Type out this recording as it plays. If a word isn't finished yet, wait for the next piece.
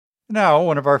Now,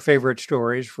 one of our favorite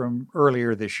stories from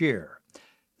earlier this year.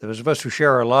 Those of us who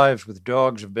share our lives with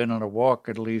dogs have been on a walk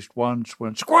at least once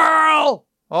when squirrel!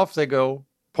 Off they go,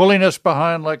 pulling us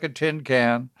behind like a tin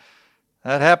can.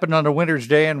 That happened on a winter's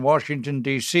day in Washington,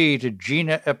 D.C. to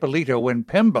Gina Ippolito when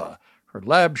Pemba, her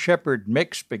lab shepherd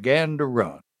mix, began to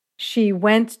run. She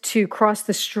went to cross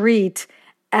the street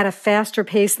at a faster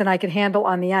pace than I could handle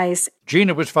on the ice.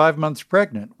 Gina was 5 months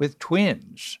pregnant with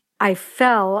twins. I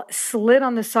fell, slid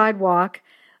on the sidewalk,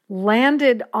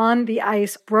 landed on the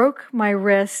ice, broke my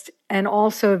wrist, and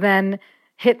also then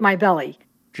hit my belly.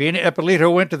 Gina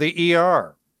Ippolito went to the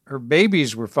ER. Her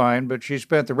babies were fine, but she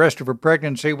spent the rest of her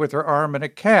pregnancy with her arm in a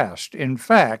cast. In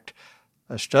fact,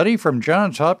 a study from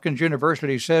Johns Hopkins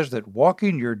University says that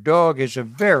walking your dog is a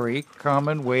very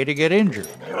common way to get injured.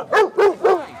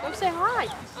 Go say hi.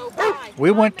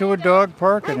 We went to a dog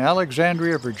park in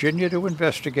Alexandria, Virginia to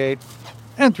investigate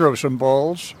and throw some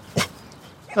balls.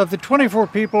 Of the 24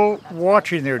 people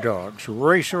watching their dogs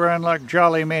race around like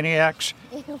jolly maniacs,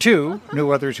 2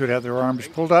 knew others who'd had their arms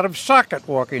pulled out of socket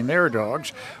walking their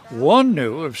dogs. 1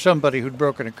 knew of somebody who'd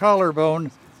broken a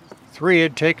collarbone. 3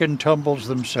 had taken tumbles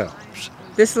themselves.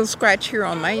 This little scratch here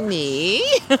on my knee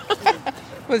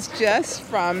was just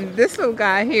from this little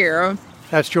guy here.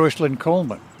 That's Joycelyn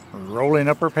Coleman, rolling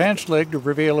up her pants leg to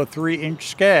reveal a 3-inch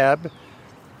scab.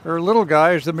 Her little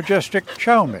guy is the majestic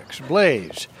chow mix,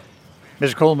 Blaze.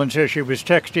 Ms. Coleman says she was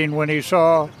texting when he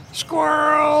saw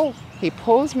squirrel. He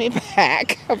pulls me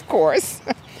back, of course.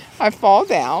 I fall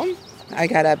down. I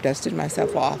got up, dusted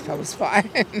myself off. I was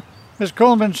fine. Ms.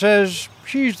 Coleman says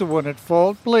she's the one at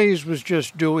fault. Blaze was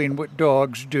just doing what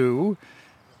dogs do.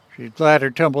 She's glad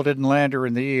her tumble didn't land her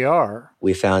in the ER.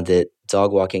 We found that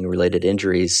dog walking related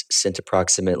injuries sent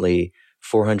approximately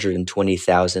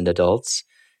 420,000 adults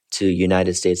to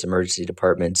United States emergency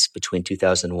departments between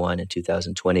 2001 and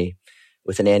 2020,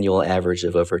 with an annual average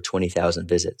of over 20,000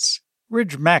 visits.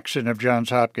 Ridge Maxson of Johns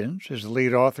Hopkins is the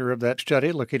lead author of that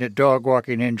study looking at dog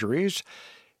walking injuries.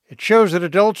 It shows that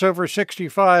adults over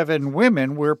 65 and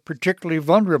women were particularly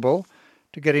vulnerable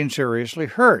to getting seriously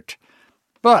hurt.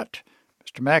 But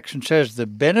Mr. Maxson says the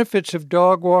benefits of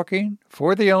dog walking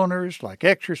for the owners, like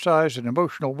exercise and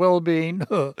emotional well-being,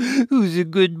 who's a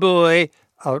good boy,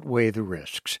 outweigh the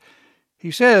risks. He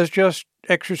says just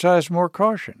exercise more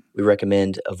caution. We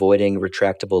recommend avoiding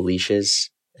retractable leashes,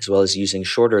 as well as using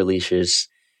shorter leashes,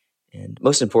 and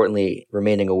most importantly,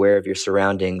 remaining aware of your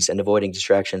surroundings and avoiding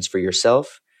distractions for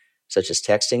yourself, such as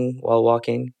texting while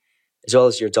walking, as well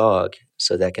as your dog.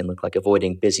 So that can look like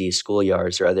avoiding busy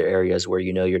schoolyards or other areas where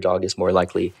you know your dog is more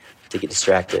likely to get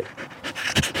distracted.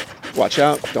 Watch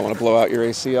out. Don't want to blow out your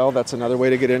ACL. That's another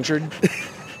way to get injured,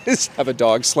 is have a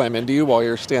dog slam into you while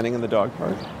you're standing in the dog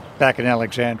park. Back in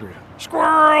Alexandria,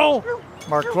 squirrel!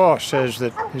 Mark Voss says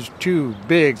that his 2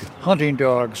 big hunting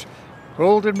dogs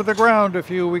rolled into the ground a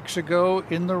few weeks ago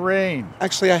in the rain.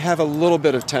 Actually, I have a little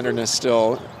bit of tenderness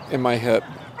still in my hip.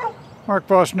 Mark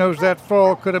Voss knows that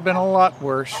fall could have been a lot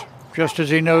worse, just as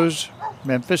he knows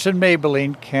Memphis and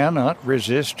Maybelline cannot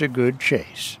resist a good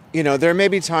chase. You know, there may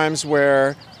be times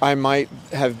where I might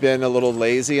have been a little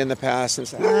lazy in the past and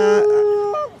said,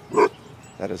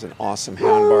 that is an awesome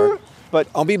hound bark. But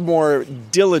I'll be more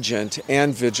diligent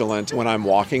and vigilant when I'm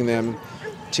walking them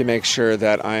to make sure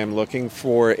that I am looking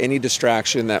for any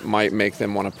distraction that might make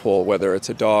them want to pull, whether it's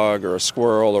a dog or a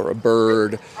squirrel or a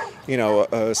bird, you know,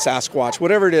 a Sasquatch,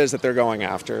 whatever it is that they're going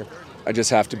after. I just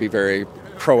have to be very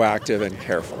proactive and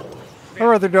careful.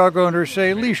 Our other dog owners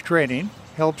say leash training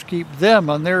helps keep them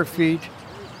on their feet,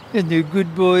 and they're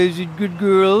good boys and good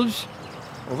girls.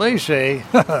 Well, they say,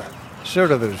 so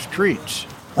do those treats.